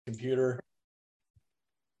Computer.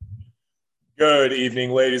 Good evening,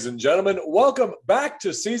 ladies and gentlemen. Welcome back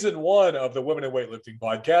to season 1 of the Women in Weightlifting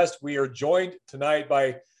podcast. We are joined tonight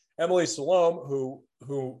by Emily Salome,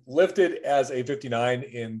 who lifted as a 59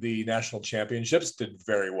 in the national championships, did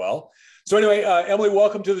very well. So anyway, Emily,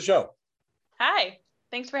 welcome to the show. Hi,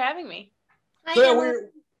 thanks for having me. So yeah,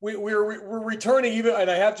 we're returning, even, and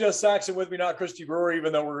I have Jess Saxon with me, not Christy Brewer,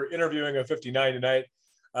 even though we're interviewing a 59 tonight.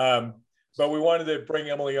 But we wanted to bring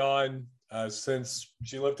Emily on since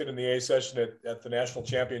she lifted in the A session at the national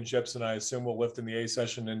championships, and I assume we'll lift in the A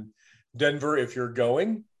session in Denver if you're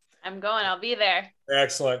going. I'm going. I'll be there.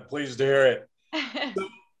 Excellent. Pleased to hear it. So,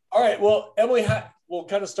 all right. Well, Emily, we'll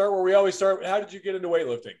kind of start where we always start. How did you get into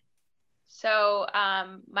weightlifting? So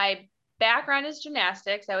my background is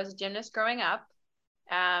gymnastics. I was a gymnast growing up.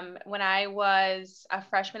 When I was a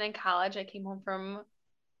freshman in college, I came home from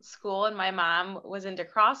school and my mom was into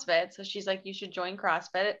CrossFit. So she's like, you should join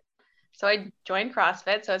CrossFit. So I joined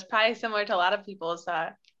CrossFit. So it's probably similar to a lot of people's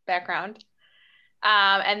background.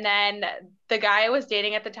 And then the guy I was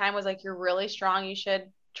dating at the time was like, you're really strong. You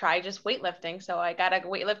should try just weightlifting. So I got a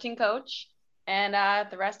weightlifting coach and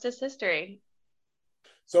the rest is history.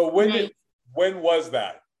 So when was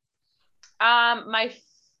that? I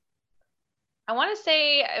want to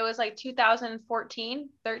say it was like 2014,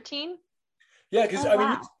 13. Yeah, because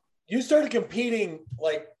you started competing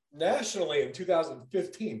like nationally in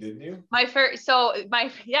 2015, didn't you? That's when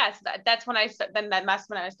that's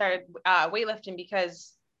when I started weightlifting,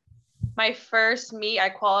 because my first meet I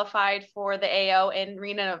qualified for the AO in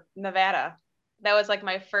Reno, Nevada. That was like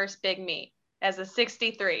my first big meet as a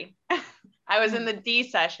 63. I was in the D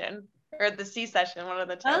session or the C session, one of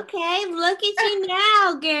the two. Okay, look at you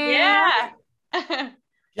now, girl. Yeah.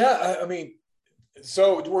 Yeah, I mean,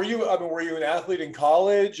 so were you an athlete in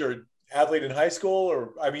college or athlete in high school,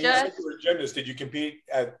 or you said you were a gymnast. Did you compete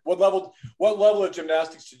at what level of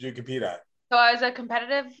gymnastics did you compete at? So I was a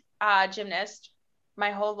competitive gymnast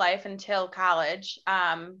my whole life until college.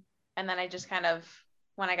 And then I just kind of,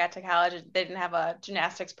 when I got to college, they didn't have a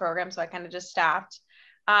gymnastics program. So I kind of just stopped.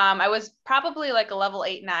 I was probably like a level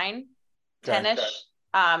 8, 9, 10-ish.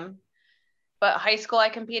 Okay. But high school, I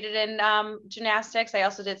competed in gymnastics. I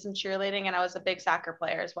also did some cheerleading, and I was a big soccer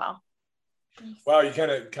player as well. Wow, you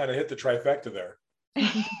kind of hit the trifecta there.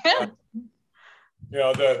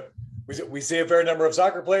 We see a fair number of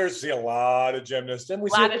soccer players, we see a lot of gymnasts, and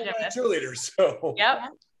we see a lot of cheerleaders. So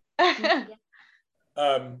yep.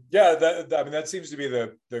 That seems to be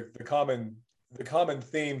the common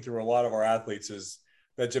theme through a lot of our athletes is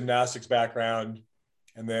that gymnastics background,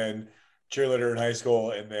 and then cheerleader in high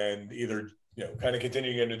school, and then either kind of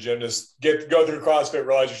continuing into gymnast, go through CrossFit,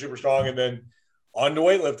 realize you're super strong, and then on to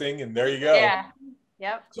weightlifting, and there you go. Yeah.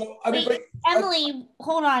 Yep. So Emily,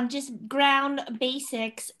 hold on, just ground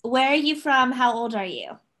basics. Where are you from? How old are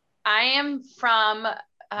you? I am from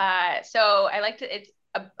it's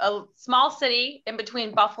a small city in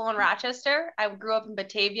between Buffalo and Rochester. I grew up in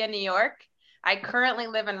Batavia, New York. I currently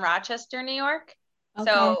live in Rochester, New York.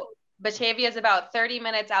 Okay. So Batavia is about 30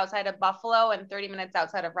 minutes outside of Buffalo and 30 minutes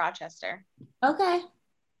outside of Rochester. Okay.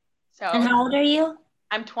 So. And how old are you?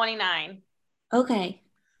 I'm 29. Okay.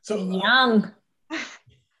 So young.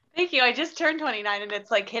 Thank you. I just turned 29 and it's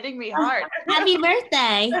like hitting me hard. Happy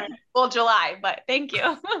birthday. Well, July, but thank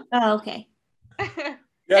you. Oh, okay.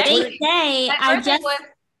 Yeah,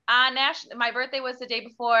 my birthday was the day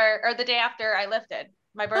before or the day after I lifted.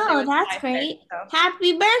 My birthday was that's great. So.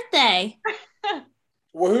 Happy birthday.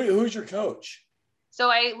 Well, who's your coach? So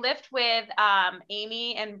I lift with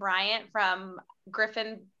Amy and Bryant from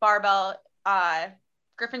Griffin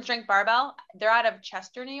Strength Barbell. They're out of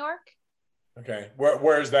Chester, New York. Okay.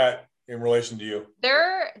 Where is that in relation to you?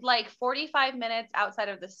 They're like 45 minutes outside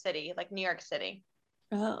of the city, like New York City.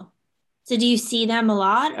 Oh. So do you see them a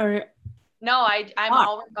lot or? No, I'm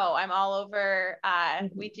all over.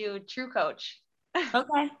 We do True Coach.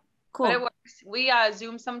 Okay, cool. But it works. We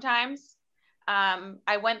Zoom sometimes.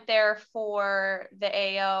 I went there for the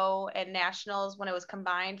AO and nationals when it was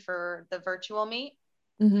combined for the virtual meet.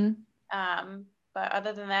 Mm-hmm. But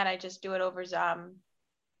other than that, I just do it over Zoom.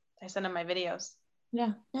 I send them my videos.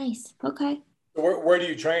 Yeah, nice. Okay. Where do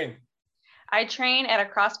you train? I train at a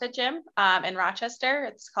CrossFit gym in Rochester.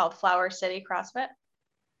 It's called Flower City CrossFit.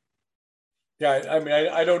 Yeah, I mean,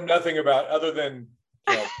 I know nothing about, other than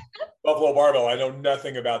Buffalo Barbell, I know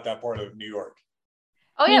nothing about that part of New York.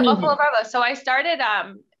 Oh yeah, Buffalo Barbell. So I started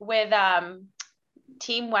with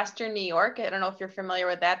Team Western New York. I don't know if you're familiar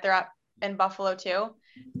with that. They're up in Buffalo too,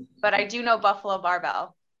 but I do know Buffalo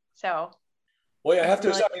Barbell. So. Well, yeah, I have to.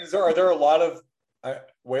 I mean, are there a lot of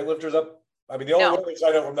weightlifters up I mean, the only ones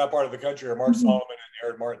I know from that part of the country are Mark Solomon and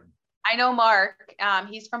Aaron Martin. I know Mark.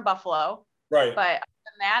 He's from Buffalo. Right. But other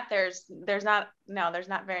than that, there's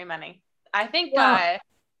not very many. I think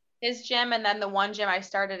his gym and then the one gym I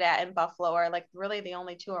started at in Buffalo are like really the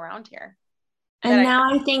only two around here. And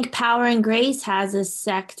now I think Power and Grace has a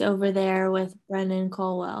sect over there with Brendan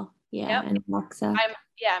Colwell. Yeah, and Alexa.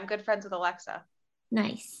 I'm good friends with Alexa.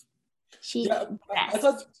 Nice. I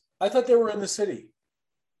thought they were in the city.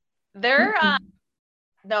 They're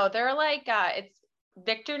no, they're like it's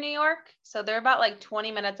Victor, New York. So they're about like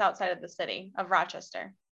 20 minutes outside of the city of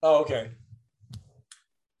Rochester. Oh, okay.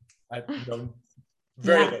 I know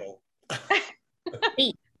very little.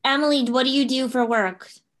 Wait, Emily, what do you do for work?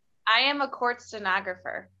 I am a court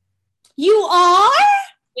stenographer. You are?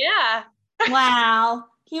 Yeah. Wow.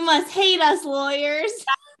 You must hate us lawyers.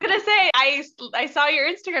 I was gonna say I saw your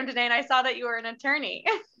Instagram today and I saw that you were an attorney.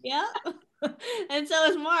 Yeah. And so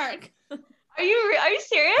is Mark. Are you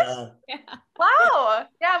serious? Yeah. Wow.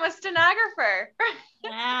 Yeah, I'm a stenographer.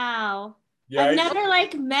 Wow. Yeah, I've never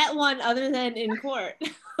met one other than in court.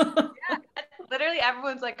 Yeah, literally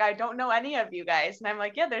everyone's like, I don't know any of you guys. And I'm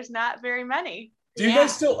like, yeah, there's not very many. Do you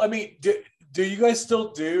guys still, I mean, do you guys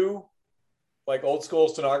still do like old school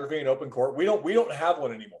stenography in open court? We don't have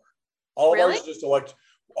one anymore. All of ours is just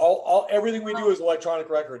everything we do is electronic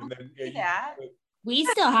record. And then we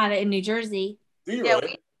still have it in New Jersey. Do you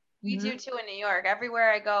really? We do too in New York.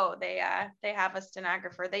 Everywhere I go, they have a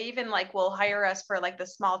stenographer. They even will hire us for like the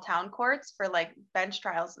small town courts for like bench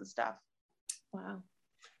trials and stuff. Wow.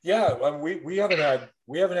 Yeah, we haven't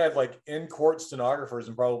had like in court stenographers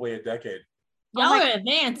in probably a decade. Y'all are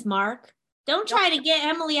advanced, Mark. Don't try to get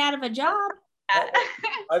Emily out of a job.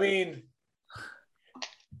 I mean,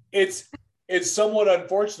 it's somewhat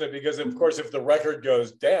unfortunate because of course if the record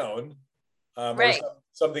goes down, or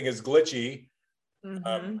something is glitchy.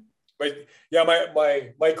 Mm-hmm. But yeah,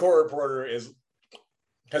 my court reporter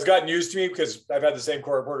has gotten used to me because I've had the same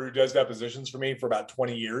court reporter who does depositions for me for about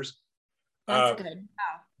 20 years. That's good.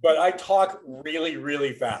 But I talk really,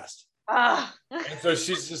 really fast. And so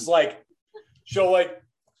she's just like, she'll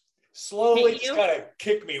slowly just kind of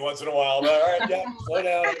kick me once in a while. But, all right, yeah, slow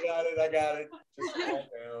down. I got it. Just calm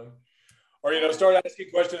down. Or, start asking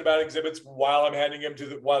questions about exhibits while I'm handing them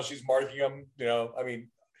while she's marking them. I mean,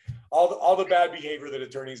 all the bad behavior that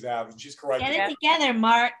attorneys have, and she's correcting. Get it together,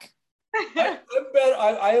 Mark.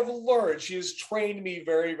 I have learned. She has trained me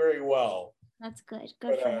very, very well. That's good.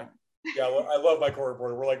 Good for her. Yeah, I love my court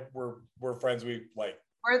reporter. We're friends.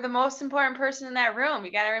 We're the most important person in that room.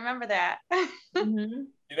 You got to remember that. Mm-hmm.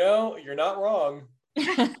 You're not wrong.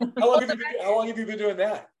 How long have you been doing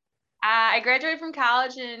that? I graduated from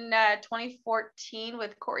college in 2014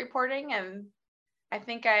 with court reporting, and I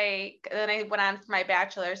think I went on for my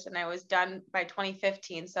bachelor's, and I was done by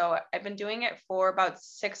 2015. So I've been doing it for about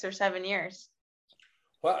 6 or 7 years.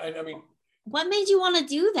 Well, I mean, what made you want to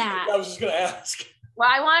do that? I was just going to ask. Well,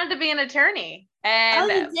 I wanted to be an attorney, and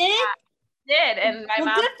you did? And my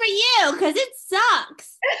mom. Good for you, because it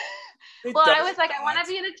sucks. I was like, I want to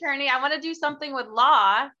be an attorney. I want to do something with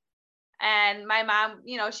law. And my mom,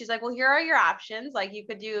 she's like, well, here are your options. Like, you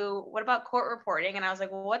could do, what about court reporting? And I was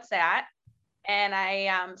like, well, what's that? And I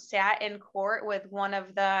sat in court with one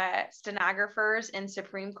of the stenographers in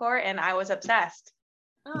Supreme Court, and I was obsessed.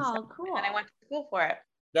 Oh, cool. And I went to school for it.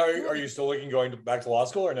 Now, are you still going back to law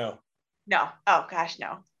school or no? No. Oh, gosh,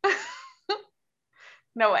 no.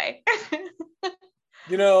 No way.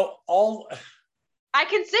 I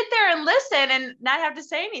can sit there and listen and not have to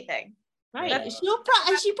say anything. Right.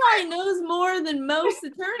 She probably knows more than most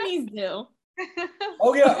attorneys do.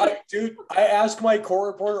 Oh yeah, I ask my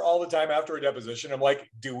court reporter all the time after a deposition. I'm like,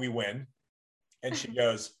 "Do we win?" And she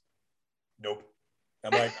goes, "Nope."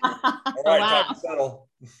 I'm like, "All right, time to settle."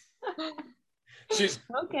 She's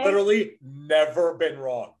literally never been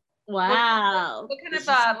wrong. Wow. What kind of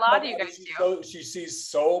law do you guys do? She sees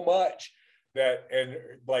so much that, and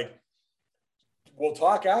we'll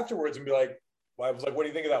talk afterwards and be like, I was like, what do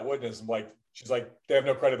you think of that witness? I'm like, she's like, they have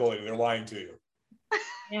no credibility. They're lying to you.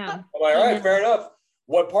 Yeah. I'm like, all right, fair enough.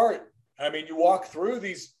 What part? I mean, you walk through it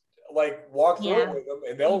with them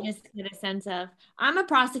and they'll just get a sense of. I'm a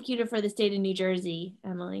prosecutor for the state of New Jersey,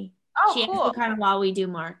 Emily. Oh, she cool. has the kind of law we do,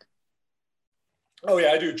 Mark. Oh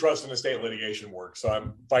yeah, I do trust and estate litigation work. So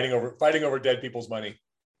I'm fighting over dead people's money.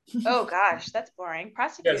 Oh gosh, that's boring.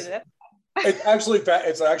 Prosecutor. Yes. It's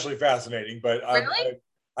actually fascinating, but really?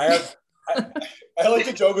 I like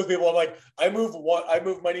to joke with people. I'm like, I move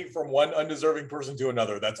money from one undeserving person to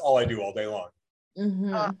another. That's all I do all day long.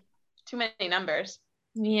 Mm-hmm. Too many numbers.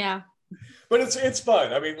 Yeah. But it's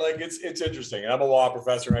fun. I mean, like it's interesting. And I'm a law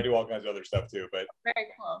professor and I do all kinds of other stuff too. But very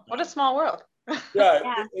cool. What a small world.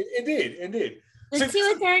 yeah. Indeed. The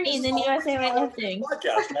two attorneys in USA Weightlifting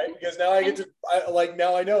podcast, right? Because now I get to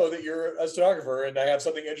now I know that you're a stenographer and I have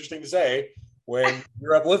something interesting to say when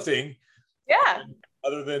you're uplifting. Yeah.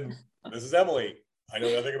 Other than this is Emily. I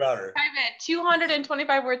know nothing about her. I'm at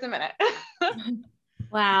 225 words a minute.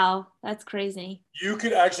 Wow, that's crazy. You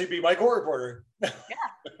could actually be my court reporter. Yeah.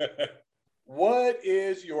 What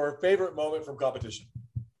is your favorite moment from competition?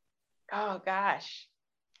 Oh gosh,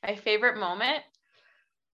 my favorite moment.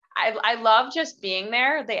 I love just being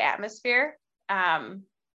there, the atmosphere.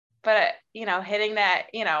 But hitting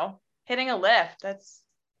a lift, you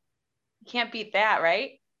can't beat that,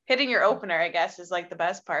 right? Hitting your opener, I guess, is like the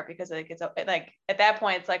best part because it's like at that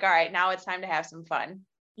point, it's like, all right, now it's time to have some fun.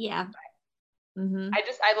 Yeah. Mm-hmm.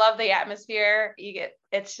 I love the atmosphere.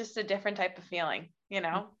 It's just a different type of feeling,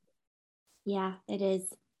 Yeah, it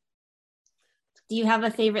is. Do you have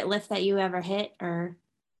a favorite lift that you ever hit or?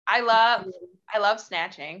 I love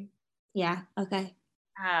snatching. Yeah. Okay.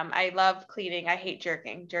 I love cleaning. I hate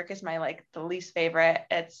jerking. Jerk is my the least favorite.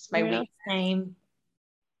 It's my weak. Same.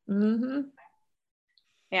 Mm-hmm.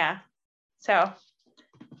 Yeah. So. I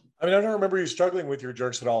mean, I don't remember you struggling with your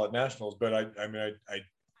jerks at all at nationals, but I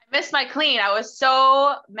missed my clean. I was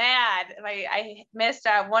so mad. I missed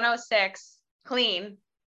 106 clean,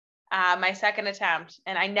 my second attempt,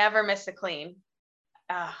 and I never missed a clean.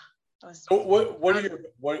 What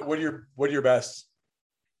are your best?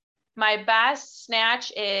 My best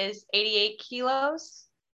snatch is 88 kilos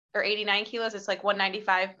or 89 kilos. It's like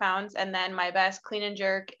 195 pounds. And then my best clean and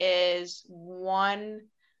jerk is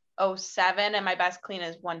 107 and my best clean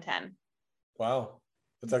is 110. Wow.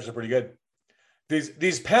 That's actually pretty good.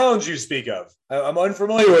 These pounds you speak of, I'm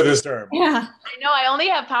unfamiliar with this term. Yeah. I know. I only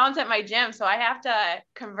have pounds at my gym, so I have to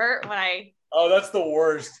convert when I. Oh, that's the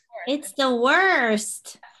worst. It's the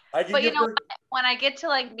worst. But when I get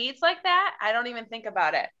to meets like that, I don't even think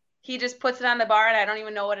about it. He just puts it on the bar and I don't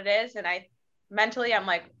even know what it is. And I'm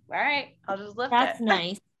like, all right, I'll just lift it. That's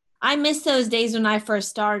nice. I miss those days when I first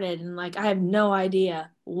started and I have no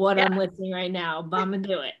idea what I'm lifting right now, but I'm going to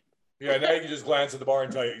do it. Yeah, now you can just glance at the bar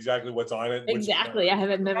and tell you exactly what's on it. Exactly. I have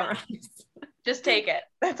it memorized. Just take it.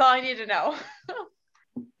 That's all I need to know.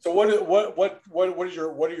 So what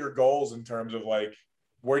are your goals in terms of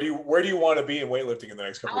where do you want to be in weightlifting in the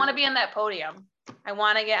next couple? I want to be on that podium. I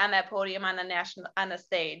want to get on that podium on the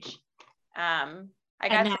stage. I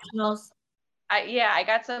got nationals. I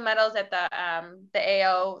got some medals at the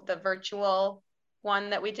AO, the virtual one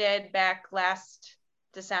that we did back last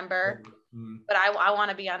December. Mm-hmm. But I want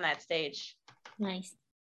to be on that stage. Nice.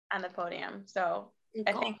 On the podium. So cool.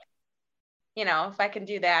 I think, if I can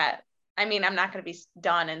do that, I mean, I'm not going to be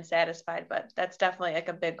done and satisfied, but that's definitely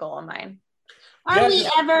a big goal of mine. Are we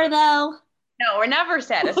ever though? No, we're never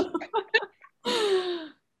satisfied.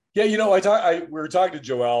 Yeah, we were talking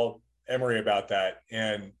to Joelle Emery about that,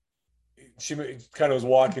 and she kind of was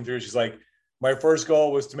walking through. She's like, my first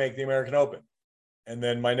goal was to make the American Open, and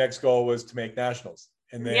then my next goal was to make nationals,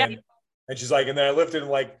 and then and she's like, and then I lifted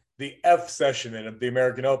in the F session in the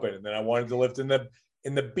American Open, and then I wanted to lift in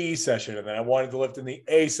the B session, and then I wanted to lift in the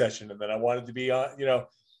A session, and then I wanted to be on,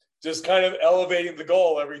 just kind of elevating the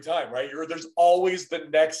goal every time, right? There's always the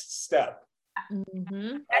next step.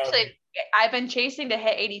 Mm-hmm. Actually, I've been chasing to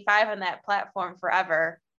hit 85 on that platform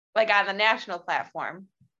forever, on the national platform,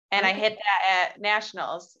 and I hit that at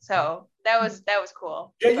nationals. So that was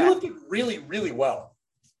cool. Yeah, you lifted really, really well.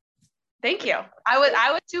 Thank you. I was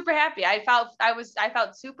super happy. I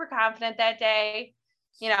felt super confident that day.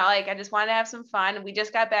 I just wanted to have some fun. And we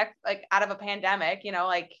just got back out of a pandemic,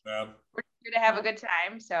 we're here to have a good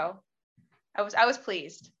time. So I was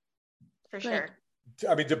pleased for sure.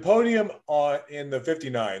 I mean, the podium in the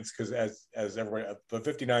 59s, because as everybody, the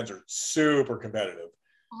 59s are super competitive.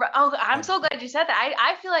 Oh, I'm so glad you said that.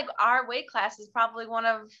 I feel like our weight class is probably one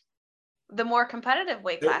of the more competitive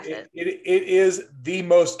weight classes. It is the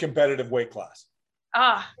most competitive weight class.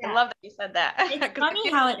 Oh, I love that you said that. It's funny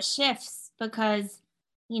how it shifts because,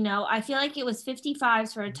 I feel like it was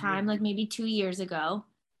 55s for a time, maybe 2 years ago,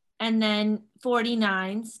 and then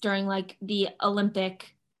 49s during the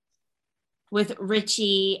Olympic with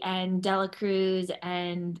Richie and Dela Cruz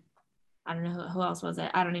and I don't know who else was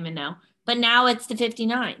it. I don't even know. But now it's the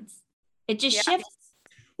 59s. It just shifts.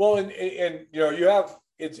 Well, and you have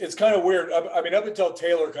it's kind of weird. I mean, up until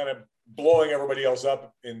Taylor kind of blowing everybody else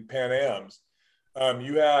up in Pan Ams,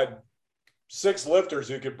 you had 6 lifters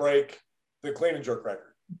who could break the clean and jerk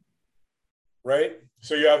record, right?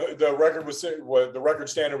 So you have the record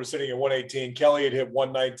standard was sitting at 118. Kelly had hit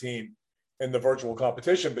 119, in the virtual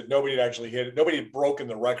competition, but nobody had actually hit it. Nobody had broken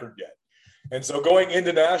the record yet. And so going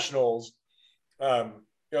into nationals, there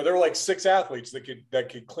were like 6 athletes that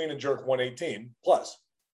could clean and jerk 118 plus.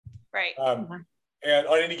 Right. And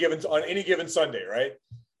on any given Sunday, right?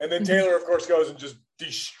 And then Taylor, of course, goes and just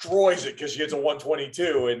destroys it because she gets a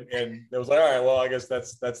 122, and it was like, all right, well, I guess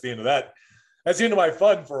that's the end of that. That's the end of my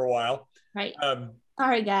fun for a while. Right.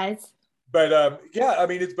 Sorry, guys. But yeah, I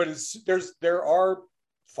mean, there are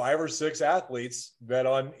 5 or 6 athletes that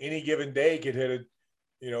on any given day could hit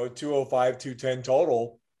a 205, 210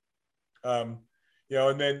 total. And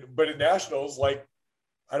then, but at nationals, like,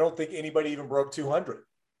 I don't think anybody even broke 200.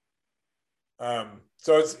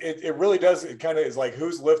 So it really does. It kind of is like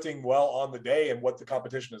who's lifting well on the day and what the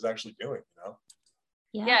competition is actually doing,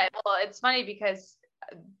 Yeah. Well, it's funny because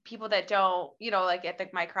people that don't, like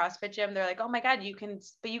at my CrossFit gym, they're like, oh my God, you can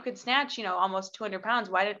snatch, almost 200 pounds.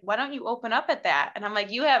 Why don't you open up at that? And I'm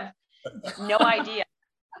like, you have no idea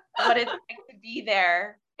what it's like to be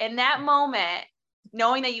there in that moment,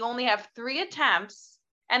 knowing that you only have 3 attempts.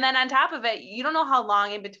 And then on top of it, you don't know how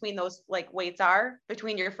long in between those like weights are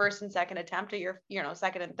between your first and second attempt or your,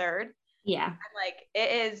 second and third. Yeah. And like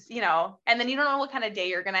it is, and then you don't know what kind of day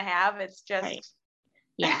you're going to have. It's just, right.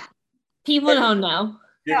 Yeah. People don't know.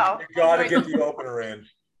 You got to get the opener in.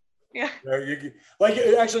 Yeah.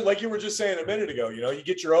 Like you were just saying a minute ago, you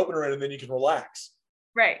get your opener in and then you can relax.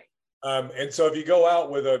 Right. And so if you go out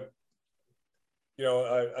with an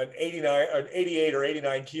 88 or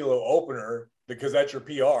 89 kilo opener, because that's your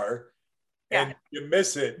PR, and you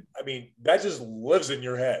miss it, I mean, that just lives in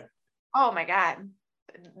your head. Oh my God.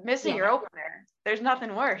 Missing your opener. There's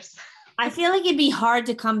nothing worse. I feel like it'd be hard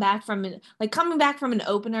to come back from it. Like coming back from an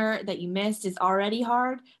opener that you missed is already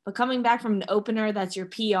hard, but coming back from an opener that's your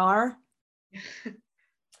PR,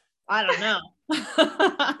 I don't know.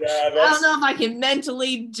 I don't know if I can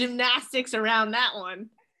mentally gymnastics around that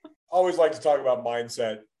one. I always like to talk about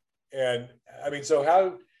mindset. And I mean, so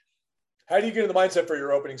how do you get in the mindset for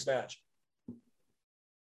your opening snatch?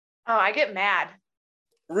 Oh, I get mad.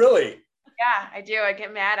 Really? Yeah, I do. I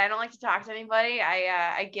get mad. I don't like to talk to anybody.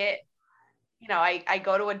 I get, I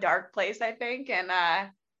go to a dark place, I think. And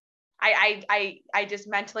I just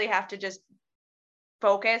mentally have to just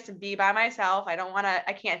focus and be by myself. I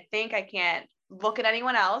can't think. I can't look at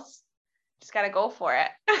anyone else. Just got to go for it.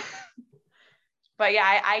 But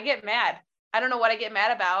yeah, I get mad. I don't know what I get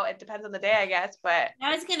mad about. It depends on the day, I guess. But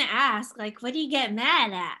I was going to ask, like, what do you get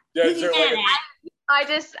mad at? Yeah,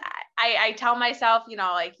 I tell myself,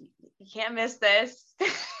 like, you can't miss this.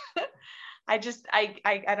 I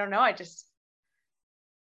don't know.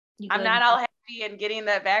 I'm not all happy and getting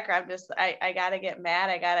that background. I got to get mad.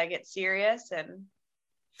 I got to get serious. And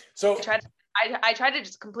so I try to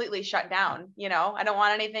just completely shut down, I don't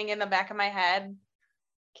want anything in the back of my head.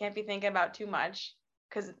 Can't be thinking about too much.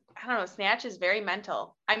 Because I don't know, snatch is very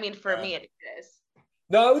mental. I mean, for me, it is.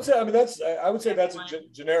 No, I would say that's a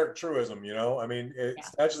generic truism. I mean,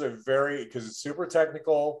 snatch is because it's super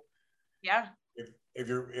technical. Yeah.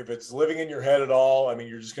 If it's living in your head at all, I mean,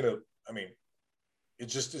 you're just gonna. I mean, it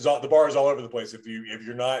just is. The bar is all over the place. If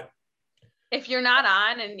you're not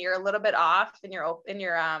on and you're a little bit off in your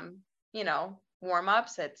warm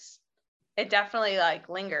ups, it definitely like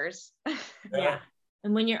lingers. Yeah.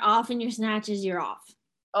 And when you're off in your snatches, you're off.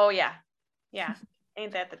 Oh yeah. Yeah.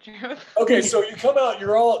 Ain't that the truth? Okay, so you come out,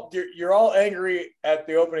 you're all angry at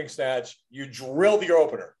the opening snatch. You drilled your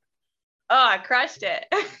opener. Oh, I crushed it.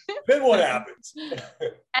 Then what happens? And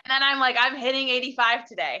then I'm like, I'm hitting 85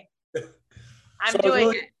 today. I'm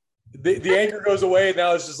doing it. The anger goes away.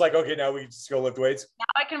 Now it's just like, okay, now we just go lift weights. Now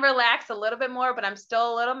I can relax a little bit more, but I'm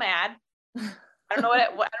still a little mad. I don't know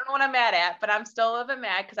what I'm mad at, but I'm still a little bit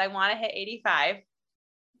mad because I want to hit 85.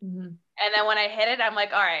 Mm-hmm. And then when I hit it, I'm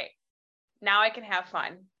like, all right, now I can have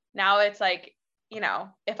fun. Now it's like,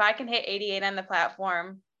 if I can hit 88 on the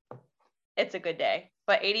platform, it's a good day.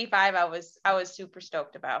 But 85, I was super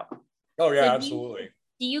stoked about. Oh yeah, absolutely.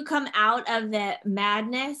 Do you come out of the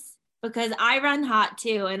madness? Because I run hot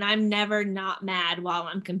too, and I'm never not mad while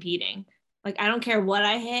I'm competing. Like, I don't care what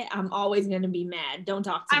I hit, I'm always going to be mad. Don't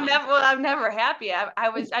talk to me. I'm never happy. I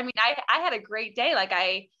had a great day. Like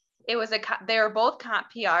they were both comp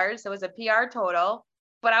PRs. It was a PR total,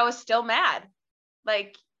 but I was still mad.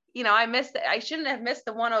 Like, I shouldn't have missed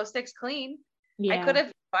the 106 clean. Yeah.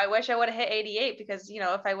 I wish I would have hit 88 because,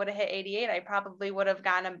 if I would have hit 88, I probably would have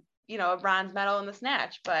gotten a bronze medal in the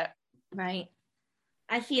snatch, but. Right.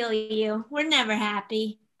 I feel you. We're never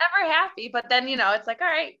happy. Never happy, but then, it's like, all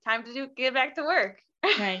right, time to get back to work.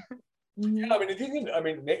 Right. Mm-hmm. Yeah,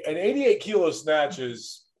 an 88 kilo snatch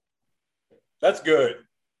that's good.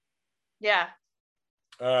 Yeah.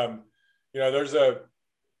 there's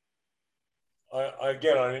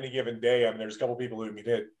again, on any given day, I mean, there's a couple people who can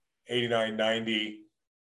hit 89, 90.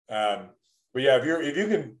 But yeah, if you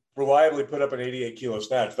can reliably put up an 88 kilo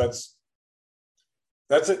snatch, that's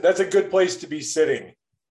a good place to be sitting.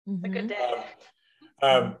 A good day.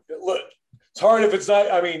 Look, it's hard if it's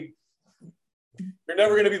not. I mean, you're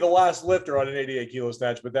never going to be the last lifter on an 88 kilo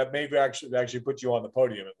snatch, but that may actually put you on the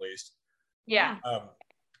podium at least. Yeah.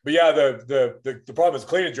 But yeah, the problem is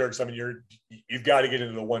clean and jerks. I mean, you've got to get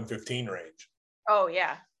into the 115 range. Oh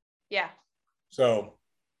yeah, yeah. So,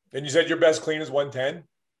 and you said your best clean is 110.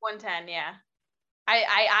 110, yeah.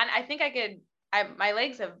 I think I could. My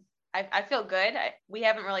legs have. I feel good. We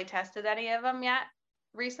haven't really tested any of them yet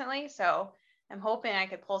recently, so I'm hoping I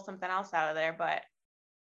could pull something else out of there. But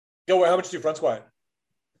How much do you front squat?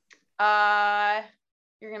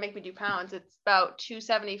 You're gonna make me do pounds. It's about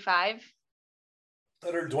 275.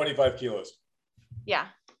 125 kilos. Yeah.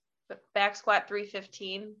 But back squat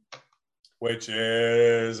 315. Which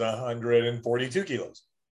is 142 kilos.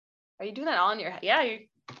 Are you doing that all in your head? Yeah, you're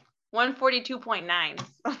 142.9.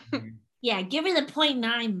 Yeah, give her the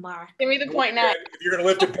 0.9 mark. Give me the 0.9. If you're gonna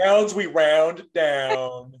lift in pounds, we round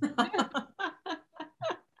down.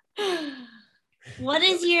 What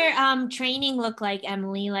does your training look like,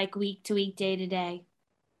 Emily? Like week to week, day to day?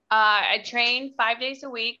 I train 5 days a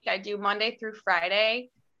week. I do Monday through Friday.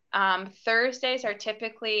 Thursdays are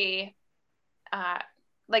typically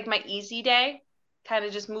like my easy day, kind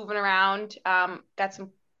of just moving around. Got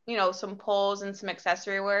some, some pulls and some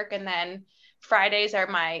accessory work. And then Fridays are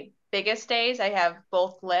my biggest days. I have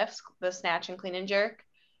both lifts, the snatch and clean and jerk.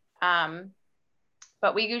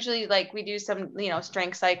 But we usually we do some,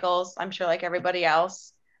 strength cycles. I'm sure like everybody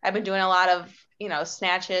else. I've been doing a lot of,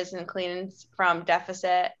 snatches and cleans from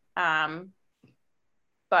deficit.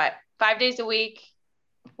 But 5 days a week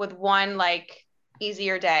with one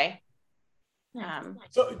easier day.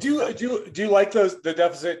 So do you like the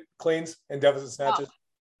deficit cleans and deficit snatches? Oh,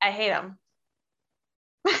 I hate them.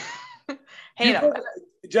 Hate them.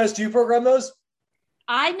 Jess, do you program those?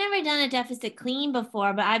 I've never done a deficit clean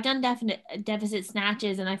before, but I've done deficit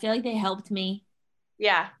snatches, and I feel like they helped me.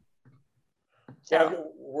 Yeah. So yeah,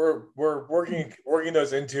 we're working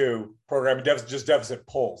those into programming deficit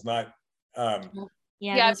pulls, not.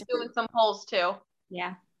 Yeah, I'm doing some pulls too.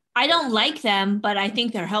 Yeah, I don't like them, but I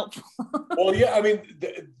think they're helpful. Well, yeah, I mean,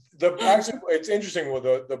 actually, it's interesting. With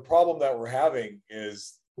the problem that we're having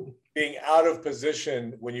is being out of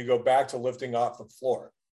position when you go back to lifting off the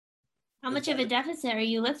floor. How much of a deficit are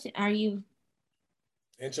you lifting? Are you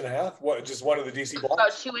 1.5 inches? What? Just one of the DC blocks?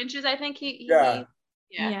 About 2 inches, I think. Yeah.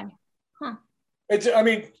 Huh. It's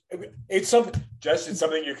something. Just it's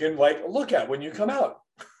something you can look at when you come out.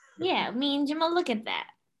 Yeah, me and Jim will look at that.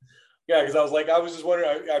 Yeah, because I was just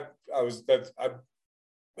wondering. I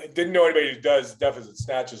didn't know anybody who does deficit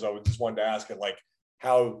snatches. I was just wanted to ask it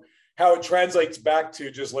how it translates back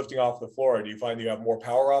to just lifting off the floor. Do you find you have more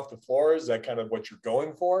power off the floor? Is that kind of what you're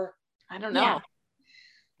going for? I don't know.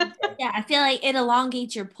 Yeah, I feel like it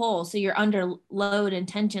elongates your pull, so you're under load and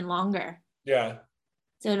tension longer. Yeah.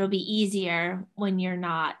 So it'll be easier when you're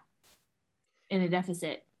not in a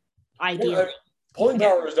deficit. Ideally, well, pulling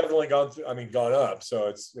power has definitely gone up. So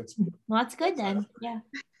it's. Well, that's good then. Yeah.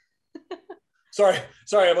 Sorry,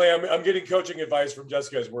 Emily. I'm getting coaching advice from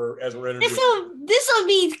Jessica as we're interviewing. This will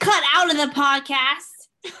be cut out of the podcast.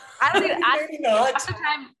 I don't even. Half the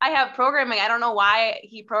time I have programming. I don't know why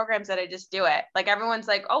he programs it. I just do it. Everyone's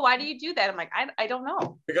like, "Oh, why do you do that?" I'm like, I don't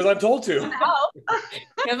know. Because I'm told to.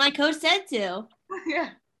 Because my coach said to. Yeah,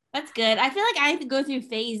 that's good. I feel like I have to go through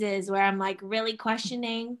phases where I'm really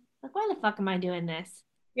questioning, why the fuck am I doing this?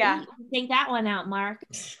 Yeah, take that one out, Mark.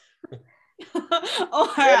 Or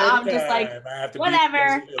I'm just whatever.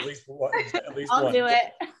 At least I'll one. do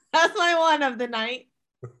it. That's my one of the night.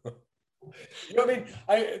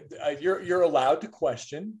 You're allowed to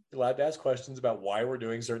question. You're allowed to ask questions about why we're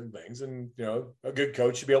doing certain things, and a good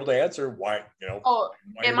coach should be able to answer why.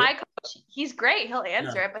 And my coach, he's great. He'll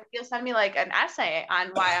answer it, but he'll send me an essay on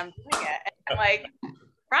why I'm doing it. And I'm like,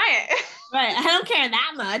 Brian, right? I don't care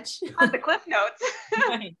that much. On the cliff notes.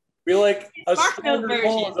 Right. Be like a standard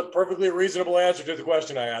poll is a perfectly reasonable answer to the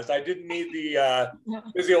question I asked. I didn't need the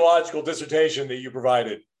physiological dissertation that you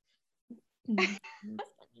provided.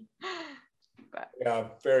 Yeah,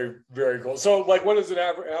 very, very cool. So, what is an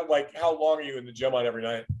average? How long are you in the gym on every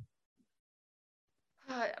night?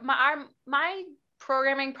 My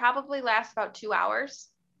programming probably lasts about 2 hours,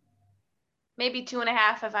 maybe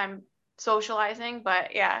 2.5 if I'm socializing.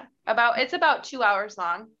 But yeah, it's about 2 hours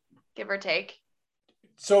long, give or take.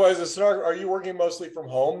 So, as a stenographer, are you working mostly from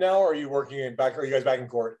home now, or are you working are you guys back in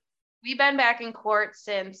court? We've been back in court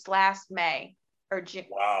since last May or June.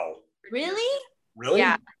 Wow. Really? Really?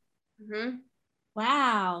 Yeah. Mm-hmm.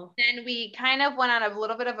 Wow. Then we kind of went on a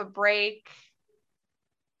little bit of a break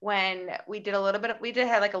when we did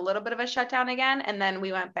have like a little bit of a shutdown again, and then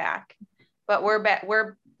we went back. But we're back.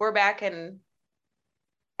 We're back, and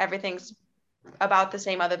everything's about the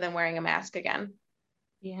same, other than wearing a mask again.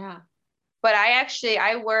 Yeah. But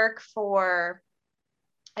I work for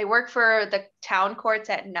the town courts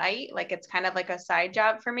at night. Like it's kind of like a side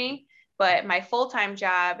job for me. But my full-time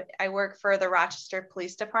job, I work for the Rochester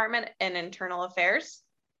Police Department in internal affairs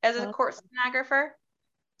as a court stenographer.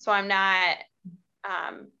 So I'm not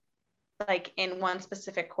like in one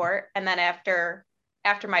specific court. And then after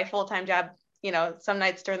my full-time job, you know, some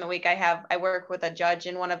nights during the week I work with a judge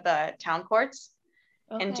in one of the town courts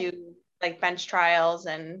and do like bench trials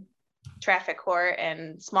and traffic court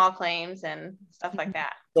and small claims and stuff like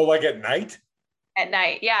that. So like at night? At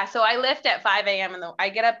night, yeah. So I lift at 5 a.m. I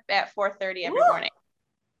get up at 4:30 every morning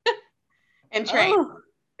and train. Oh.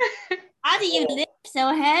 How do you lift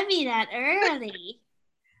so heavy that early?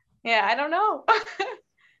 Yeah, I don't know.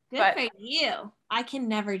 Good for you. I can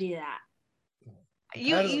never do that.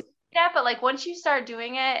 You but like once you start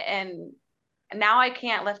doing it, and now I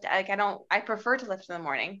can't lift. Like I prefer to lift in the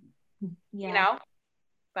morning. Yeah. You know.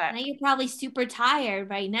 But now you're probably super tired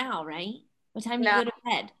right now, right? What time do you go to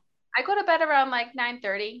bed? I go to bed around like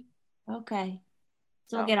 9:30. Okay.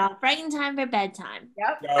 So we'll get off right in time for bedtime.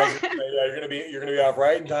 Yep. Yeah, you're gonna be off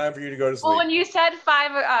right in time for you to go to sleep. Well, when you said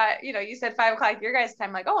 5, you said 5 o'clock your guys'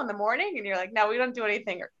 time, like, oh, in the morning, and you're like, no, we don't do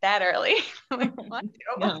anything that early. I'm like, what?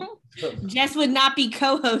 No. Jess would not be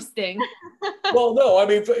co-hosting. Well, no, I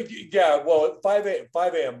mean, yeah, well, at 5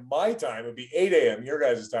 a.m. my time would be 8 a.m. your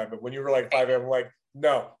guys' time, but when you were like 5 a.m., I'm like,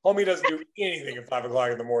 no, homie doesn't do anything at 5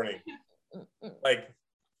 o'clock in the morning. Like,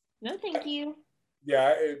 no, thank you.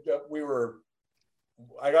 Yeah,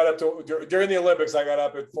 I got up to during the Olympics. I got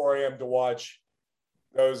up at 4 a.m. to watch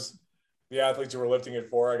the athletes who were lifting at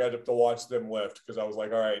 4. I got up to watch them lift because I was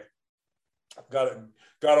like, all right, gotta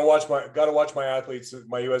watch my athletes,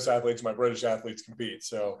 my U.S. athletes, my British athletes compete.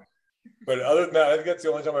 So, but other than that, I think that's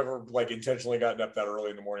the only time I've ever like intentionally gotten up that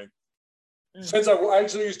early in the morning. Since I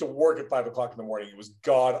actually used to work at 5 o'clock in the morning, it was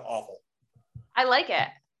god awful. I like it.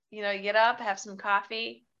 You know, you get up, have some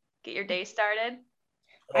coffee, get your day started.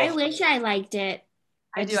 I wish I liked it.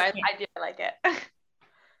 I do like it.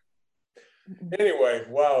 Anyway,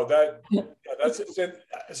 wow, that's it.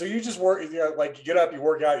 So you just work, like you get up, you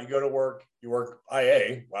work out, you go to work, you work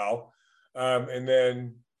IA, wow, and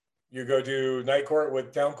then you go do night court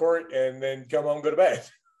with town court, and then come home, go to bed.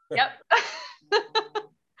 Yep.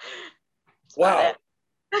 Wow,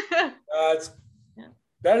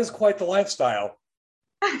 that is quite the lifestyle.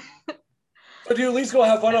 So do you at least go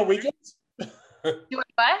have fun on weekends? Do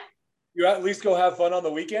what? You at least go have fun on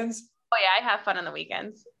the weekends? Oh yeah, I have fun on the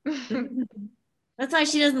weekends. That's why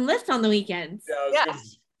she doesn't lift on the weekends. Yeah.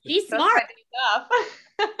 She's smart.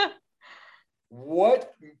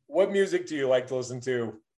 What music do you like to listen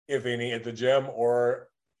to, if any, at the gym or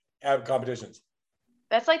at competitions?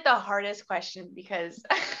 That's like the hardest question because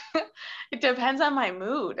it depends on my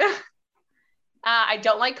mood. I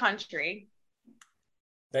don't like country.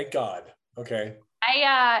 Thank God. Okay.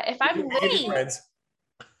 If I'm living friends.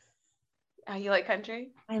 Oh, you like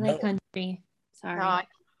country? I like country. Sorry. No,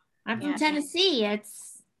 I'm from Tennessee.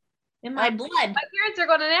 It's in my blood. My parents are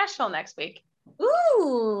going to Nashville next week.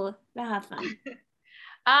 Ooh, they'll have fun.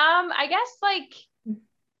 I guess like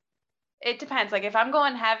it depends. Like if I'm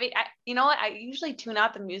going heavy, you know what? I usually tune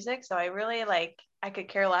out the music, so I really I could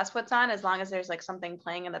care less what's on as long as there's like something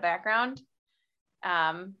playing in the background. But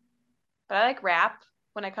I like rap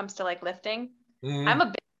when it comes to like lifting. Mm-hmm. I'm a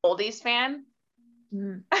big oldies fan.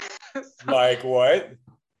 Mm. So, like what?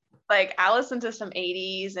 Like I listen to some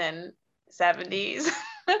 80s and 70s.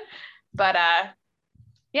 But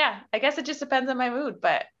yeah, I guess it just depends on my mood.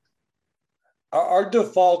 But our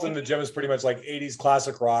default in the gym is pretty much like 80s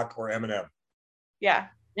classic rock or Eminem. Yeah.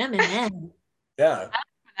 Eminem. Yeah.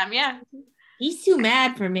 Eminem, yeah. He's too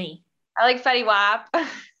mad for me. I like Fetty Wap.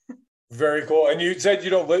 Very cool. And you said you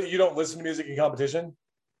don't listen to music in competition?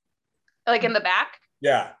 Like in the back?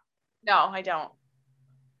 Yeah. No, I don't.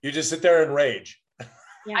 You just sit there and rage.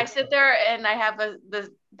 Yeah. I sit there and I have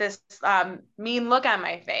this mean look on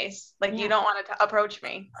my face. Like you don't want to approach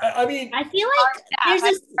me. I mean, I feel like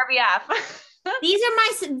there's RBF.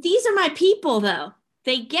 These are my people though.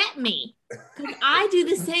 They get me because I do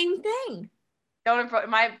the same thing.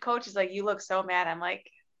 My coach is like, you look so mad. I'm like,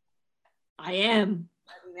 I am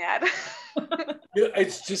mad.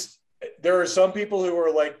 It's just there are some people who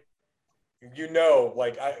are like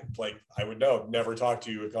like I would know, never talk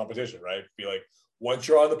to you at competition, right? Be like, once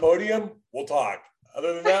you're on the podium, we'll talk.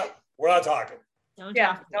 Other than that, we're not talking. Don't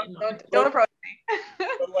approach me.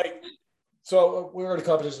 But like, so we were at a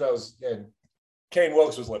competition. And Kane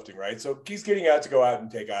Wilkes was lifting, right? So he's getting out to go out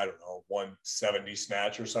and take, I don't know, 170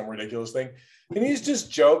 snatch or some ridiculous thing. And he's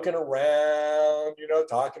just joking around,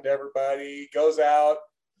 talking to everybody, goes out,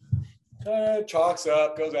 chalks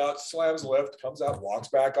up, goes out, slams lift, comes out, walks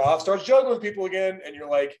back off, starts joking with people again. And you're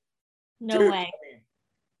like, no way. I mean,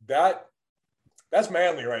 that's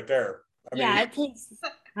manly right there. It takes,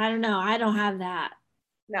 I don't know. I don't have that.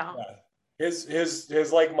 No. Yeah.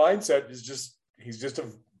 His like mindset is just, he's just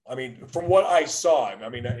from what I saw,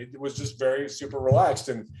 it was just very super relaxed.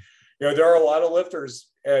 And, there are a lot of lifters,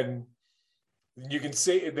 and you can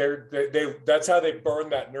see that's how they burn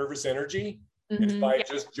that nervous energy. It's by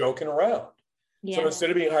just joking around. Yeah. So instead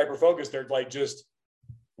of being hyper-focused, they're like just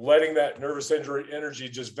letting that nervous energy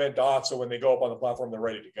just vent off. So when they go up on the platform, they're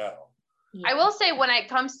ready to go. Yeah. I will say, when it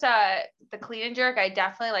comes to the clean and jerk, I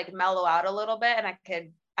definitely like mellow out a little bit, and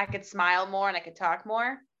I could smile more and I could talk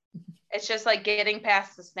more. It's just like getting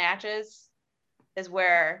past the snatches is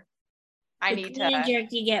where I need to. Clean and jerk,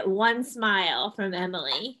 you get one smile from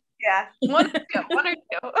Emily. Yeah, one or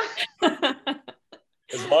two.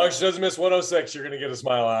 As long as she doesn't miss 106, you're going to get a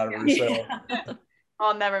smile out of her. So yeah.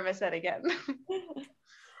 I'll never miss it again.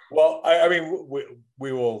 Well,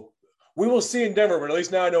 we will see in Denver, but at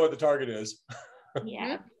least now I know what the target is.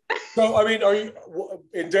 Yeah. So, are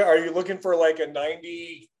you looking for like a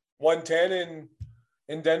 90, 110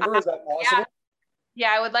 in Denver? Is that possible?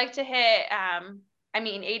 Yeah, I would like to hit,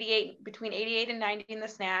 88, between 88 and 90 in the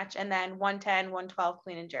snatch, and then 110, 112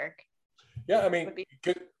 clean and jerk. Yeah, awesome.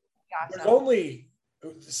 There's only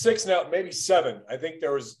 6 now, maybe 7. I think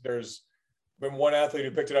there's been one athlete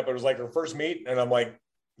who picked it up. It was like her first meet, and I'm like,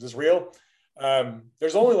 is this real?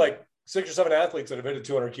 There's only like 6 or 7 athletes that have hit a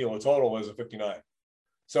 200 kilo total as a 59.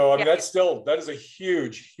 So that is a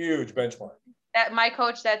huge benchmark. That my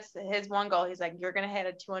coach, that's his one goal. He's like, you're gonna hit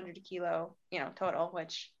a 200 kilo, total,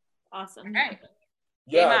 which awesome. Okay.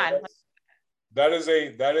 Yeah, that is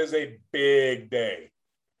a big day.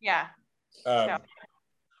 Yeah.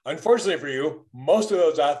 Unfortunately for you, most of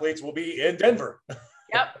those athletes will be in Denver.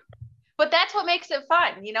 Yep. But that's what makes it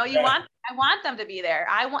fun. I want them to be there.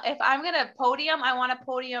 If I'm going to podium, I want a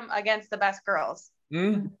podium against the best girls.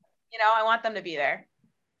 Mm-hmm. I want them to be there.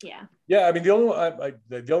 Yeah. Yeah. The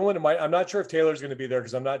only one I'm not sure if Taylor's going to be there,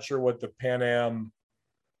 because I'm not sure what the Pan Am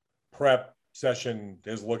prep session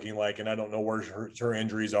is looking like. And I don't know where her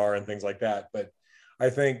injuries are and things like that. But I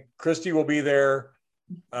think Christy will be there.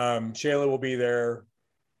 Shayla will be there.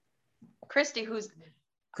 Christy,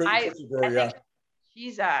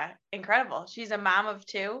 she's incredible. She's a mom of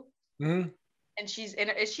 2. Mm-hmm. And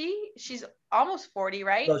she's almost 40,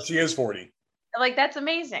 right? No, she is 40. Like, that's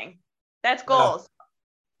amazing. That's goals.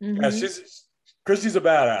 Mm-hmm. Yeah, Christy's a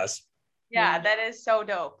badass. Yeah, that is so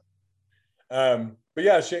dope. But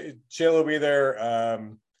yeah, Shayla will be there.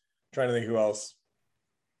 Trying to think who else.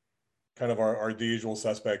 Kind of the usual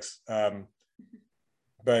suspects.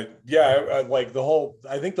 But yeah,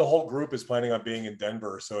 I think the whole group is planning on being in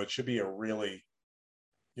Denver, so it should be a really,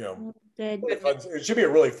 really fun, it should be a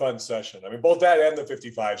really fun session. Both that and the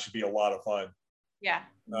 55 should be a lot of fun. Yeah.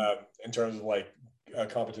 In terms of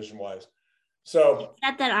competition wise. So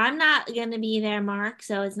except that I'm not gonna be there, Mark,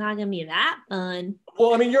 so it's not gonna be that fun.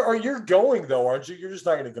 Well, you're going though, aren't you? You're just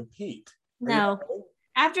not gonna compete. No.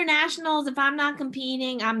 After nationals, if I'm not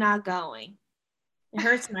competing, I'm not going. It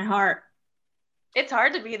hurts my heart. It's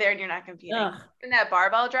hard to be there and you're not competing. In that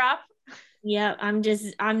barbell drop. Yeah, I'm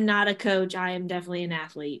not a coach. I am definitely an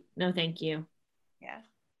athlete. No, thank you. Yeah.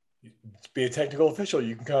 Be a technical official.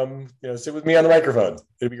 You can come, sit with me on the microphone.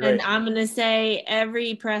 It'd be great. And I'm gonna say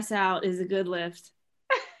every press out is a good lift.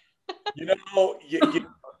 You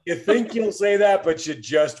think you'll say that, but you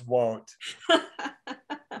just won't.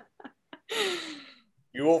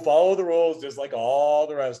 You will follow the rules just like all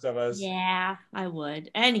the rest of us. Yeah, I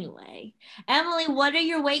would. Anyway, Emily, what are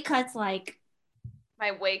your weight cuts like?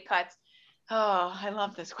 My weight cuts. Oh, I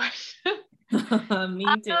love this question. Me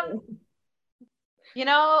too.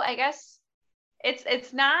 I guess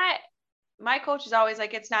it's not, my coach is always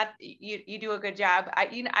like, it's not, you do a good job.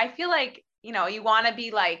 I feel like, you want to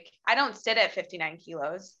be like, I don't sit at 59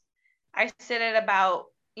 kilos. I sit at about,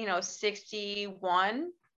 61.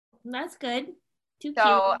 That's good.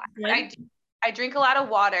 So I drink a lot of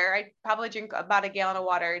water. I probably drink about a gallon of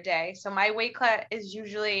water a day. So my weight cut is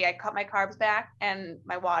usually, I cut my carbs back and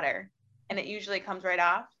my water, and it usually comes right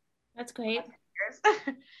off. That's great.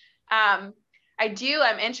 I'm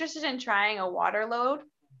interested in trying a water load.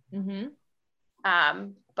 Mm-hmm.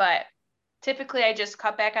 But typically I just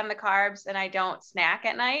cut back on the carbs and I don't snack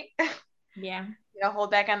at night. Yeah.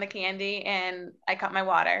 Hold back on the candy and I cut my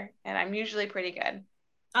water and I'm usually pretty good.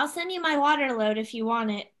 I'll send you my water load if you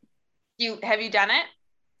want it. Have you done it?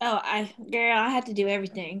 Oh, girl, I have to do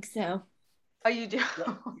everything. So. Oh, you do?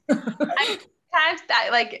 Times that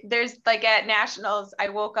like there's like at nationals, I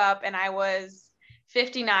woke up and I was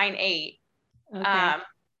 59.8. Okay.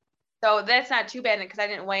 So that's not too bad because I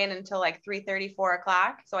didn't weigh in until like 3:30, 4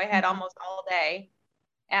 o'clock. So I had almost all day.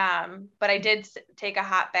 But I did take a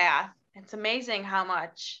hot bath. It's amazing how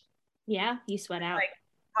much. Yeah, you sweat out. Like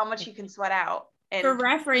how much you can sweat out. And for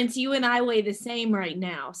reference, you and I weigh the same right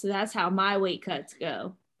now. So that's how my weight cuts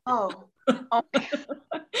go. Oh.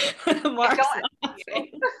 Mark's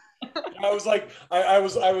I was like, I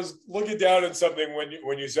was looking down at something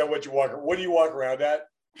when you said what do you walk around at?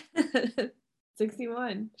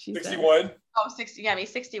 61. 61? Oh, 60. Yeah, me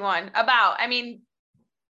 61. About, I mean.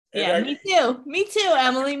 Yeah, me too. Me too,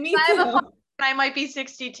 Emily. Me too. I might be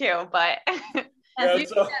 62, but yeah, so, I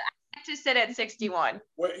like to sit at 61.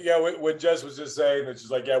 When Jess was just saying that,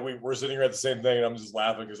 she's like, yeah, we're sitting here at the same thing, and I'm just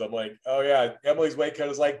laughing because I'm like, oh yeah, Emily's weight cut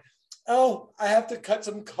is like, oh, I have to cut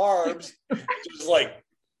some carbs. Just like,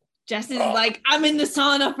 Jess is like, I'm in the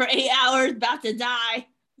sauna for 8 hours, about to die.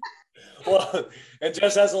 Well, and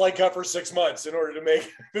Jess has to like cut for 6 months in order to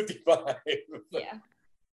make 55. Yeah.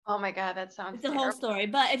 Oh my God, that sounds. It's a whole story.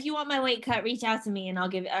 But if you want my weight cut, reach out to me and I'll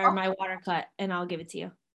give it, or my water cut, and I'll give it to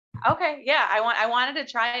you. Okay, yeah, I wanted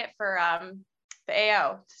to try it for the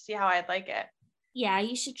AO to see how I'd like it. Yeah,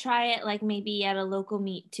 you should try it like maybe at a local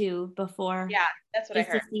meet too before. Yeah, that's what I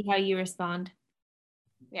heard. To see how you respond.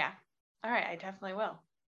 Yeah. All right, I definitely will.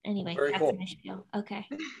 Anyway, very that's cool. my spiel. Okay.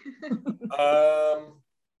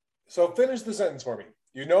 So finish the sentence for me.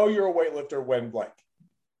 You know you're a weightlifter when blank.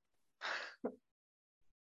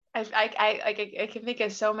 I can think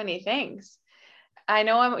of so many things. I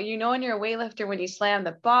know when you're a weightlifter when you slam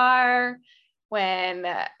the bar, when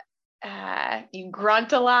you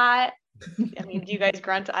grunt a lot. I mean, do you guys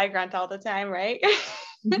grunt? I grunt all the time, right?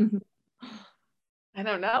 I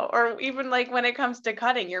don't know. Or even like when it comes to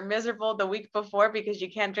cutting, you're miserable the week before because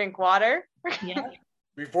you can't drink water. Yeah.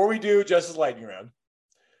 Before we do Jess's lightning round,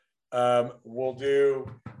 we'll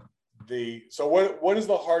do so what is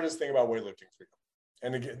the hardest thing about weightlifting for you?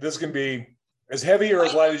 And again, this can be as heavy or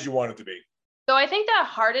as light as you want it to be. So I think the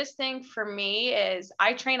hardest thing for me is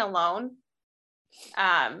I train alone.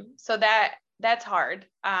 So that's hard.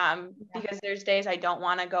 Because there's days I don't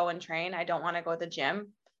want to go and train. I don't want to go to the gym.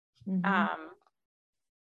 Mm-hmm.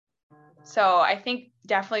 So I think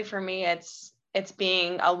definitely for me, it's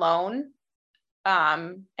being alone,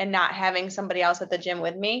 and not having somebody else at the gym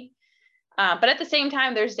with me. But at the same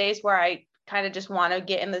time, there's days where I kind of just want to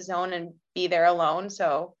get in the zone and be there alone.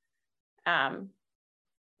 So,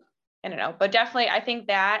 I don't know, but definitely I think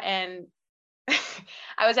that, and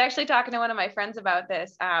I was actually talking to one of my friends about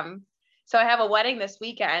this. So I have a wedding this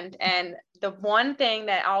weekend, and the one thing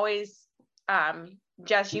that always,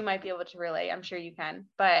 Jess, you might be able to relate, I'm sure you can,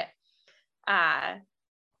 but I'll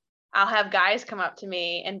have guys come up to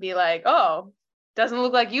me and be like, oh, doesn't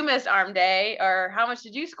look like you missed arm day, or how much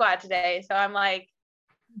did you squat today? So I'm like,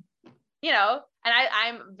 and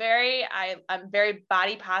I'm very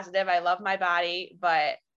body positive. I love my body,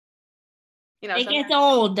 but it gets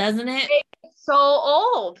old, doesn't it? It's so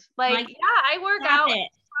old. Like yeah, I work out,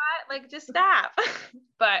 like just stop.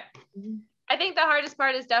 But I think the hardest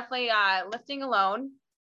part is definitely lifting alone.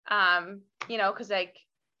 Because like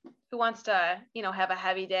who wants to, have a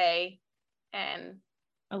heavy day and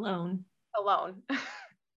alone.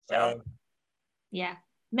 So yeah,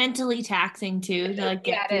 mentally taxing too. To like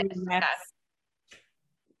get through the reps.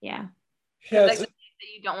 Yeah. Like that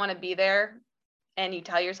you don't want to be there, and you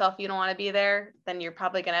tell yourself you don't want to be there, then you're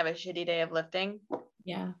probably gonna have a shitty day of lifting.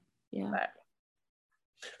 Yeah. But.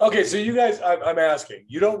 Okay, so you guys, I'm asking,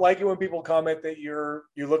 you don't like it when people comment that you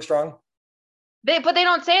look strong? But they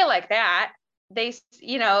don't say it like that. They,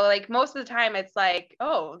 like most of the time it's like,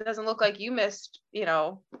 oh, it doesn't look like you missed,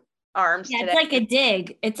 arms. Yeah, today. It's like a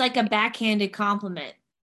dig. It's like a backhanded compliment.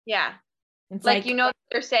 Yeah. It's like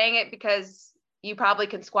they're saying it because you probably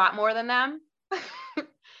can squat more than them.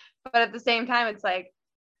 But at the same time, it's like,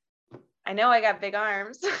 I know I got big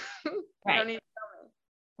arms. Right. You don't need to tell me.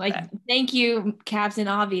 Like, thank you, Captain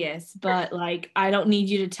Obvious, but like, I don't need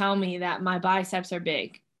you to tell me that my biceps are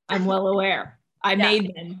big. I'm well aware. I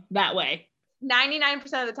made them that way. 99%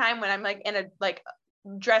 of the time when I'm like in a like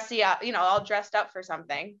dressy up, all dressed up for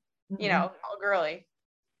something, all girly.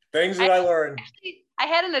 Things that I learned. Actually, I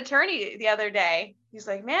had an attorney the other day. He's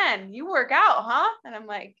like, man, you work out, huh? And I'm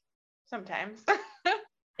like, sometimes.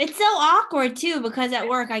 It's so awkward too, because at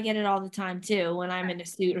work I get it all the time too when I'm in a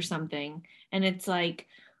suit or something. And it's like,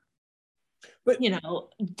 But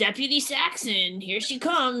Deputy Saxon, here she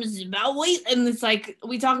comes about weight. And it's like,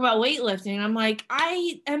 we talk about weightlifting. I'm like,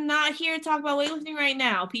 I am not here to talk about weightlifting right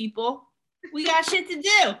now, people. We got shit to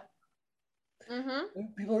do.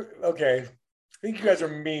 People are, okay. I think you guys are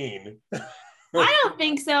mean. I don't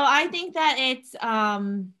think so. I think that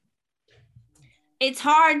it's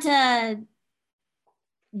hard to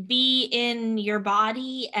be in your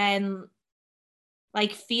body and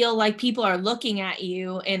like feel like people are looking at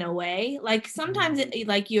you in a way. Like sometimes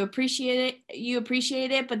like you appreciate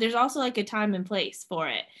it, but there's also like a time and place for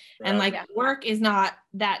it. Right. And like work is not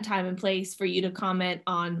that time and place for you to comment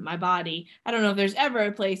on my body. I don't know if there's ever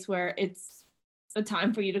a place where it's a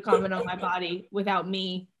time for you to comment on my body without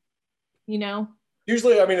me,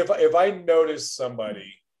 Usually, I mean, if I notice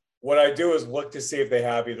somebody, what I do is look to see if they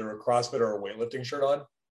have either a CrossFit or a weightlifting shirt on.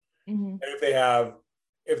 And if they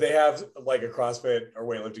have like a CrossFit or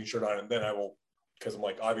weightlifting shirt on, and then I will, because I'm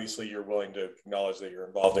like, obviously you're willing to acknowledge that you're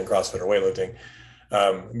involved in CrossFit or weightlifting,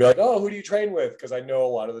 be like, oh, who do you train with? Because I know a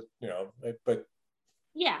lot of the, but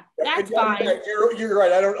yeah, that's fine. You're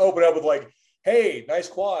right. I don't open up with like, hey, nice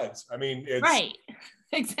quads. I mean, it's right.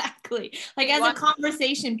 Exactly. Like as a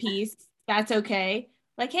conversation piece, that's okay.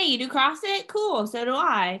 Like, hey, you do CrossFit? Cool. So do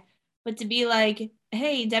I. But to be like,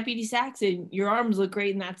 hey, Deputy Saxon, your arms look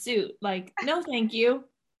great in that suit. Like, no, thank you.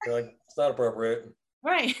 You're like, it's not appropriate.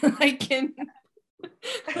 Right. Like,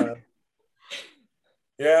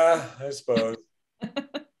 yeah, I suppose.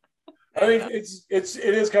 I mean, it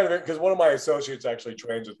is kind of, because one of my associates actually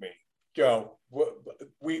trains with me.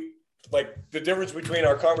 We like the difference between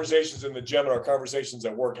our conversations in the gym and our conversations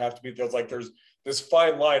at work have to be, there's this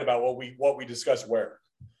fine line about what we discuss where.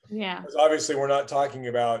 Yeah. Because obviously we're not talking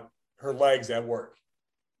about her legs at work.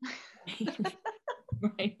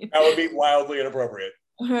 Right. That would be wildly inappropriate.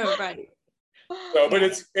 Right. So, but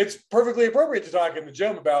it's perfectly appropriate to talk in the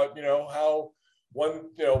gym about, how what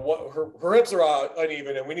her hips are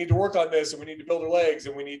uneven and we need to work on this and we need to build her legs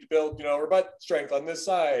and we need to build, her butt strength on this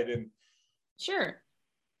side. And sure.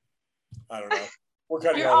 I don't know. We're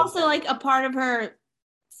kind of You're also like a part of her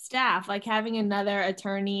staff, like having another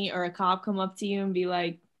attorney or a cop come up to you and be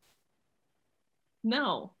like,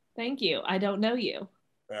 no, thank you. I don't know you.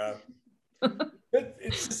 Yeah.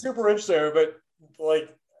 It's super interesting, but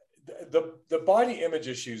like the body image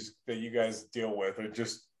issues that you guys deal with are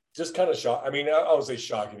just kind of shock. I mean, I would say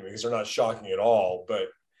shocking to me because they're not shocking at all, but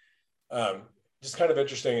just kind of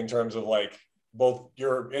interesting in terms of like both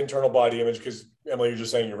your internal body image, because Emily, you're just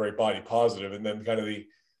saying you're very body positive, and then kind of the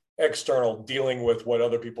external dealing with what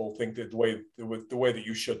other people think that the way that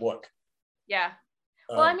you should look. Yeah.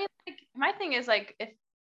 Well, I mean, like my thing is like,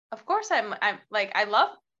 of course I'm like, I love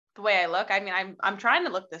the way I look. I mean, I'm trying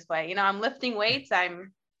to look this way, I'm lifting weights.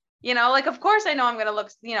 I'm, like, of course I know I'm going to look,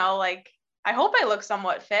 like, I hope I look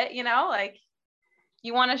somewhat fit, like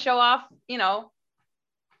you want to show off, the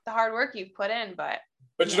hard work you've put in, but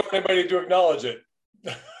you don't want anybody to acknowledge it.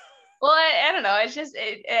 Well, I don't know. It's just,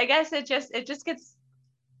 I guess it just gets,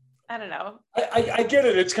 I don't know. I get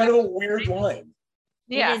it. It's kind of a weird line.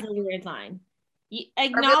 Yeah. It is a weird line.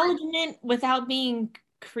 Acknowledgement without being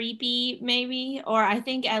creepy, maybe, or I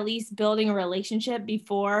think at least building a relationship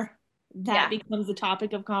before that becomes a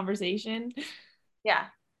topic of conversation. Yeah.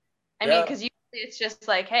 I mean, because it's just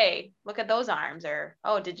like, hey, look at those arms, or,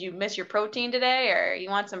 oh, did you miss your protein today, or you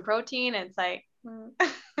want some protein? And it's like,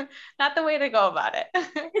 not the way to go about it.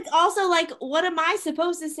 It's also like, what am I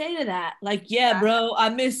supposed to say to that? Like, yeah, bro, I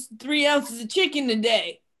missed 3 ounces of chicken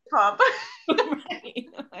today. Pump. Right.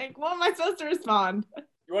 Like, what am I supposed to respond?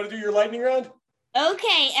 You want to do your lightning round?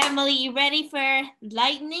 Okay, Emily, you ready for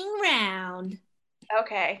lightning round?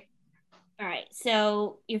 Okay. All right.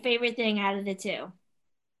 So, your favorite thing out of the two?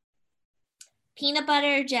 Peanut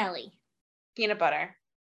butter or jelly? Peanut butter.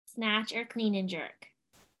 Snatch or clean and jerk?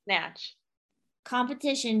 Snatch.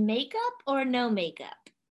 Competition makeup or no makeup?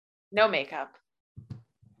 No makeup.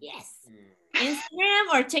 Yes.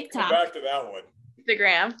 Instagram or TikTok? Go back to that one.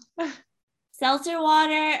 Instagram. Seltzer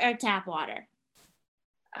water or tap water?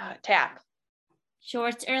 Tap.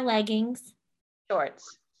 Shorts or leggings?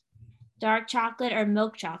 Shorts. Dark chocolate or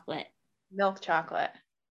milk chocolate? Milk chocolate.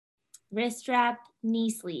 Wrist wrap, knee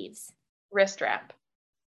sleeves? Wrist wrap.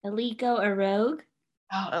 Alico or Rogue?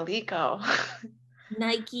 Oh, Alico.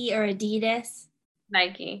 Nike or Adidas?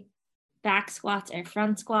 Nike. Back squats or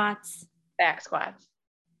front squats? Back squats.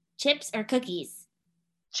 Chips or cookies?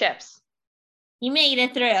 Chips. You made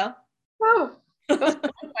it through. Oh, those are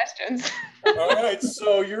good questions. All right,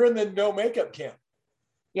 so you're in the no makeup camp.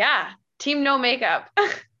 Yeah, team no makeup.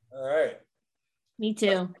 All right. Me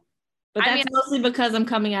too. But I that's mostly because I'm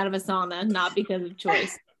coming out of a sauna, not because of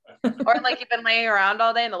choice. Or like you've been laying around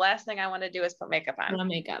all day and the last thing I want to do is put makeup on. Put on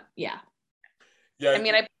makeup, yeah. Yeah. I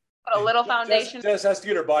mean, I put a little foundation. Jess has to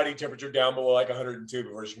get her body temperature down below like 102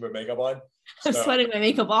 before she can put makeup on. I'm sweating my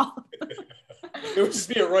makeup off. It would just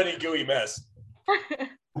be a runny, gooey mess.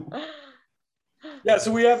 Yeah,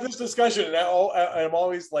 so we have this discussion, and I'm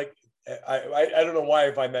always like, I don't know why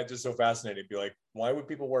I find that just so fascinating. Be like, why would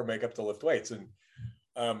people wear makeup to lift weights? And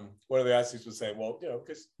one of the athletes was saying, well,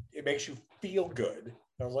 because it makes you feel good.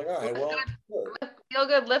 I was like, all right, well, sure. Feel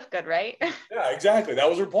good, lift good, right? Yeah, exactly. That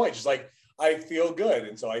was her point. She's like, I feel good,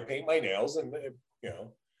 and so I paint my nails, and it,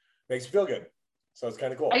 makes you feel good. So it's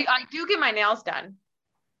kind of cool. I do get my nails done,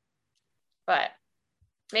 but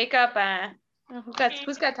makeup,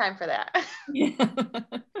 who's got time for that?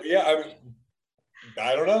 Yeah, I mean,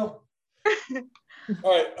 I don't know.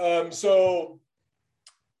 All right, so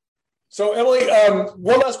Emily,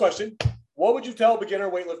 one last question. What would you tell a beginner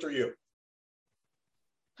weightlifter you?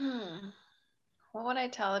 What would I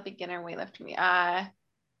tell a beginner weightlifter me? That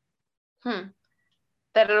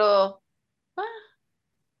it'll,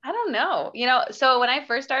 I don't know. So when I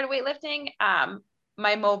first started weightlifting,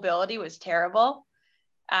 my mobility was terrible.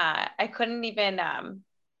 I couldn't even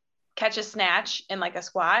catch a snatch in like a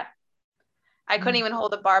squat. I couldn't even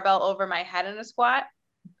hold a barbell over my head in a squat.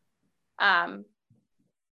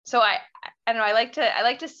 So I don't know. I like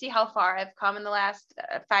to see how far I've come in the last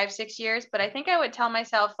 5-6 years, but I think I would tell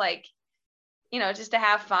myself like, just to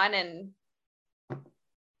have fun and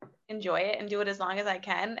enjoy it and do it as long as I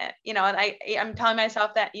can. And I'm telling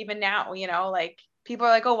myself that even now, like people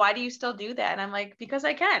are like, oh, why do you still do that? And I'm like, because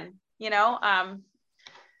I can, so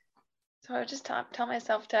I would just tell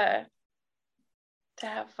myself to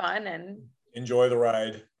have fun and enjoy the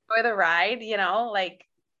ride, like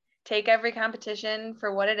take every competition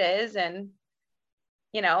for what it is. And,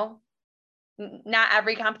 not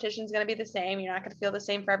every competition is going to be the same. You're not going to feel the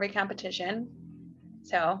same for every competition.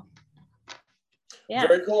 So, yeah.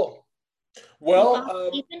 Very cool.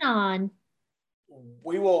 Well, keeping on.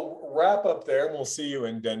 We will wrap up there, and we'll see you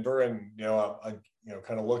in Denver. And I'm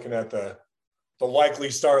kind of looking at the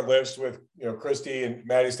likely start list with Christy and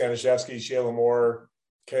Maddie Stanishevsky, Shayla Moore,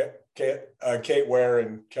 Kate Ware,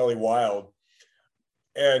 and Kelly Wild,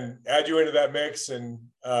 and add you into that mix.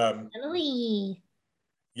 And Emily.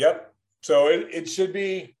 Yep. So it should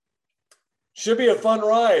be a fun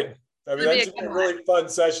ride. I mean, that should be a really fun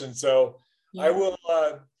session. So yeah. I will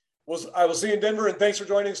see you in Denver, and thanks for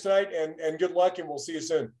joining us tonight, and good luck, and we'll see you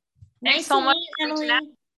soon. Thanks so much, Emily.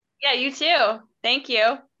 Yeah, you too. Thank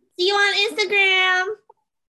you. See you on Instagram.